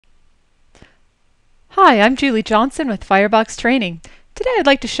Hi, I'm Julie Johnson with Firebox Training. Today I'd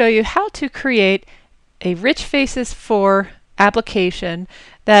like to show you how to create a RichFaces 4 application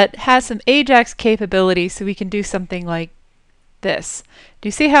that has some Ajax capability so we can do something like this. Do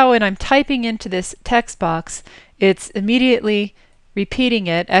you see how when I'm typing into this text box, it's immediately repeating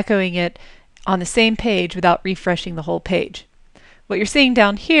it, echoing it on the same page without refreshing the whole page? What you're seeing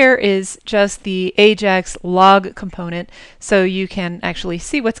down here is just the Ajax log component, so you can actually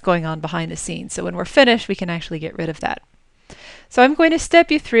see what's going on behind the scenes. So when we're finished, we can actually get rid of that. So I'm going to step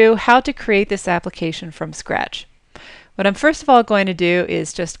you through how to create this application from scratch. What I'm first of all going to do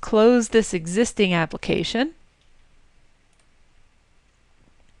is just close this existing application.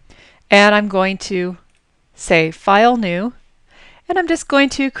 And I'm going to say File New. And I'm just going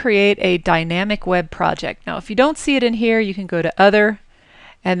to create a dynamic web project. Now, if you don't see it in here, you can go to Other,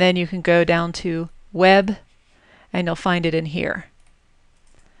 and then you can go down to Web, and you'll find it in here.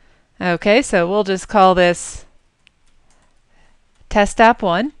 Okay, so we'll just call this Test App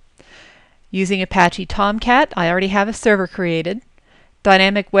 1. Using Apache Tomcat, I already have a server created.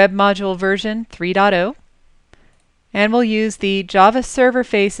 Dynamic Web Module version 3.0. And we'll use the Java Server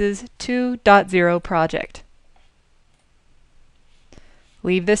Faces 2.0 project.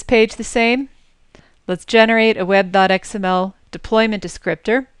 Leave this page the same. Let's generate a web.xml deployment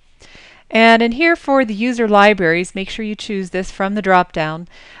descriptor. And in here for the user libraries, make sure you choose this from the drop-down.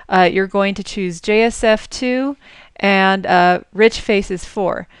 You're going to choose JSF 2 and RichFaces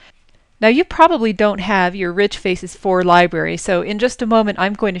 4. Now you probably don't have your RichFaces 4 library, so in just a moment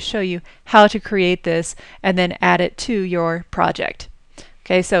I'm going to show you how to create this and then add it to your project.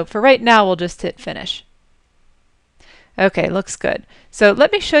 Okay, so for right now we'll just hit Finish. Okay, looks good. So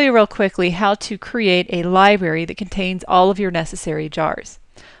let me show you real quickly how to create a library that contains all of your necessary jars.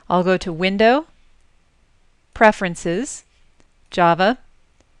 I'll go to Window, Preferences, Java,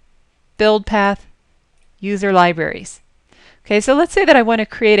 Build Path, User Libraries. Okay, so let's say that I want to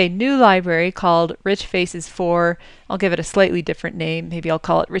create a new library called RichFaces 4. I'll give it a slightly different name. Maybe I'll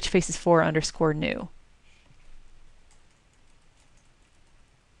call it RichFaces 4_new.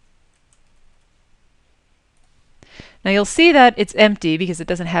 Now you'll see that it's empty because it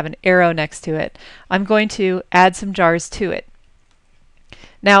doesn't have an arrow next to it. I'm going to add some jars to it.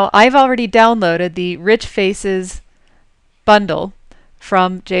 Now I've already downloaded the RichFaces bundle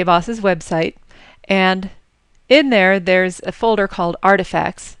from JBoss's website, and in there there's a folder called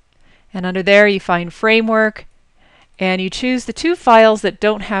Artifacts, and under there you find Framework, and you choose the two files that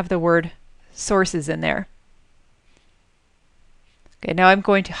don't have the word sources in there. Okay, now I'm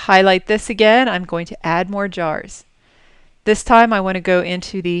going to highlight this again. I'm going to add more jars. This time I want to go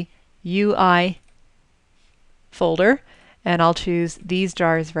into the UI folder, and I'll choose these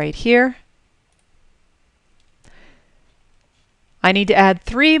jars right here. I need to add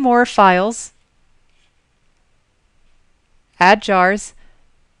 3 more files. Add jars.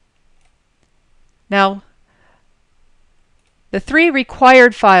 Now, the 3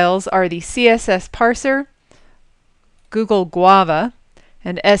 required files are the CSS parser, Google Guava,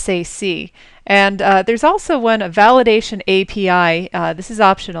 and SAC. And there's also one, a validation API. This is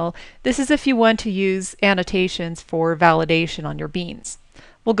optional. This is if you want to use annotations for validation on your beans.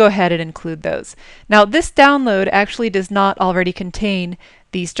 We'll go ahead and include those. Now this download actually does not already contain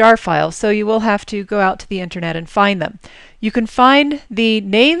these jar files, so you will have to go out to the internet and find them. You can find the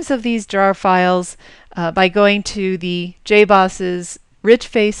names of these jar files by going to the JBoss's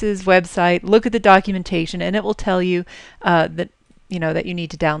RichFaces website, look at the documentation, and it will tell you that you need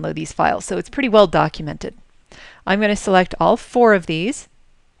to download these files. So it's pretty well documented. I'm going to select all 4 of these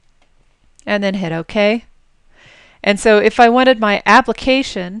and then hit OK. And so if I wanted my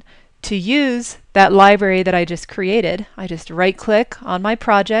application to use that library that I just created, I just right-click on my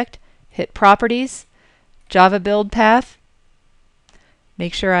project, hit Properties, Java Build Path,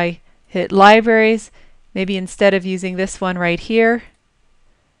 make sure I hit Libraries. Maybe instead of using this one right here,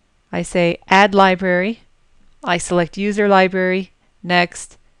 I say Add Library. I select User Library,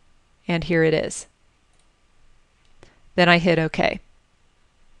 Next, and here it is. Then I hit OK.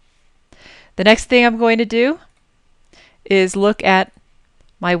 The next thing I'm going to do is look at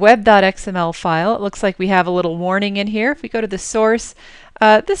my web.xml file. It looks like we have a little warning in here. If we go to the source,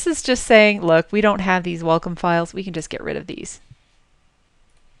 this is just saying, look, we don't have these welcome files. We can just get rid of these.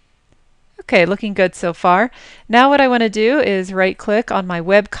 Okay, looking good so far. Now what I want to do is right-click on my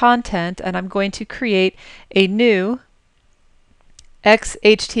web content, and I'm going to create a new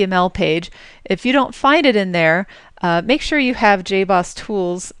XHTML page. If you don't find it in there, make sure you have JBoss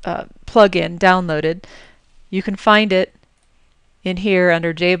Tools plugin downloaded. You can find it in here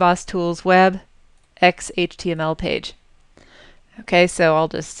under JBoss Tools Web XHTML page. Okay, so I'll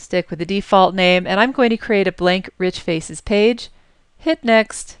just stick with the default name, and I'm going to create a blank RichFaces page. Hit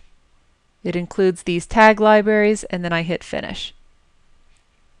Next. It includes these tag libraries, and then I hit Finish.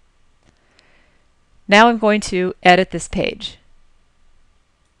 Now I'm going to edit this page.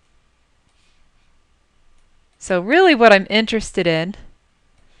 So really what I'm interested in,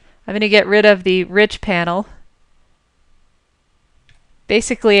 I'm going to get rid of the Rich panel.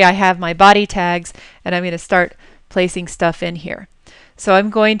 Basically, I have my body tags, and I'm going to start placing stuff in here. So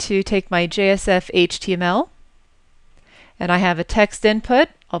I'm going to take my JSF HTML, and I have a text input.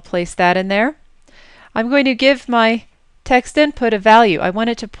 I'll place that in there. I'm going to give my text input a value. I want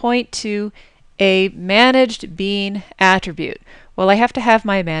it to point to a managed bean attribute. Well, I have to have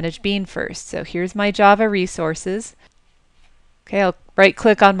my managed bean first. So here's my Java resources. Okay, I'll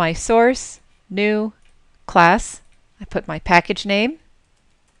right-click on my source, new, class. I put my package name,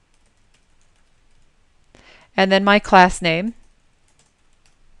 and then my class name.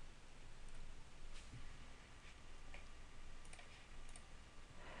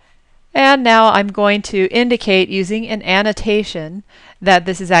 And now I'm going to indicate using an annotation that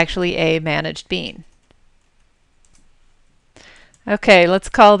this is actually a managed bean. Okay, let's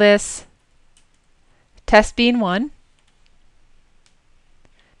call this test bean 1.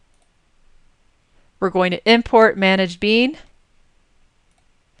 We're going to import managed bean.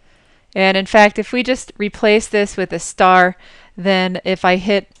 And in fact, if we just replace this with a star, then if I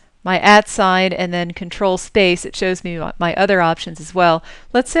hit my @ sign and then control space, it shows me my other options as well.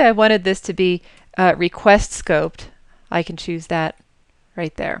 Let's say I wanted this to be request scoped. I can choose that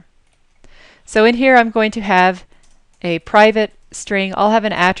right there. So in here I'm going to have a private string. I'll have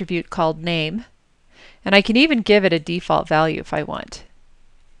an attribute called name, and I can even give it a default value if I want.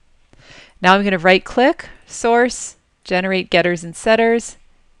 Now I'm going to right click, source, generate getters and setters.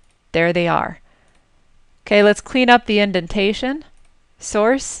 There they are. Okay, let's clean up the indentation.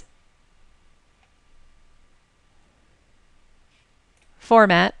 Source,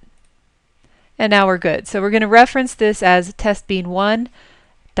 format, and now we're good. So we're going to reference this as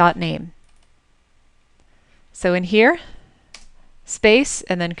testbean1.name. So in here, space,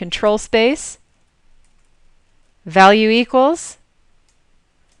 and then control space, value equals,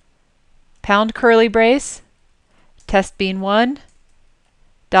 pound curly brace,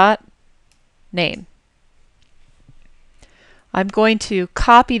 testbean1.name. I'm going to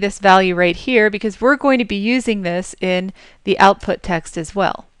copy this value right here because we're going to be using this in the output text as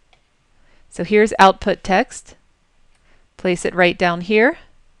well. So here's output text. Place it right down here.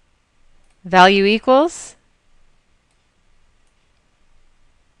 Value equals.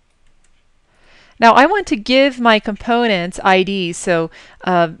 Now I want to give my components IDs, so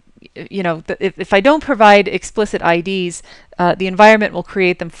if I don't provide explicit IDs, the environment will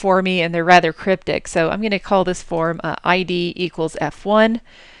create them for me, and they're rather cryptic. So I'm going to call this form ID equals F1,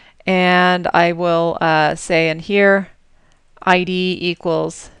 and I will say in here ID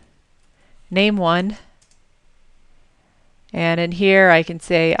equals name1, and in here I can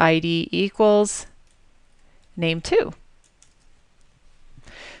say ID equals name2.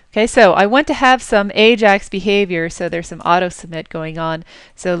 Okay, so I want to have some Ajax behavior, so there's some auto submit going on.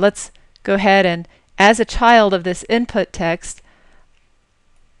 So let's go ahead and, as a child of this input text,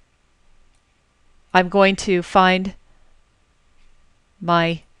 I'm going to find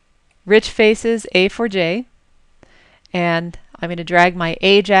my RichFaces A4J, and I'm going to drag my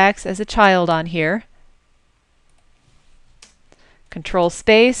Ajax as a child on here. Control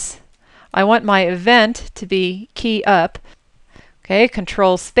space. I want my event to be key up. Okay,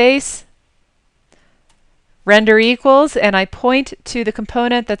 control space, render equals, and I point to the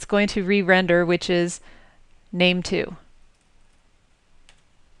component that's going to re-render, which is name2.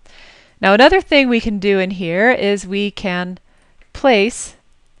 Now another thing we can do in here is we can place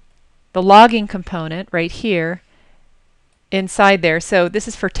the logging component right here inside there. So this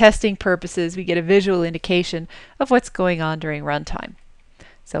is for testing purposes. We get a visual indication of what's going on during runtime.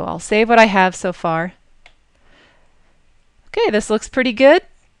 So I'll save what I have so far. Okay, this looks pretty good.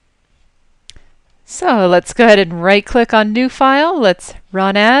 So let's go ahead and right click on new file. Let's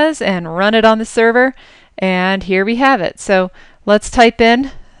run as and run it on the server. And here we have it. So let's type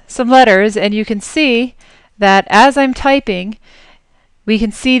in some letters, and you can see that as I'm typing, we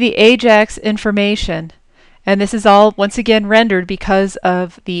can see the Ajax information. And this is all once again rendered because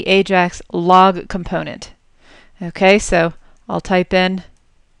of the Ajax log component. Okay, so I'll type in.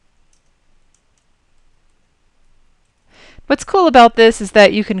 What's cool about this is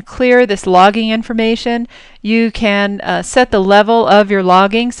that you can clear this logging information. You can set the level of your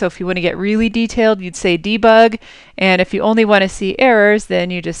logging. So if you want to get really detailed, you'd say debug. And if you only want to see errors,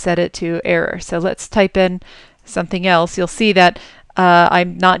 then you just set it to error. So let's type in something else, you'll see that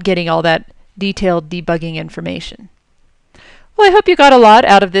I'm not getting all that detailed debugging information. Well, I hope you got a lot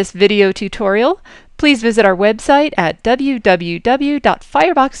out of this video tutorial. Please visit our website at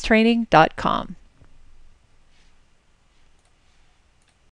www.fireboxtraining.com.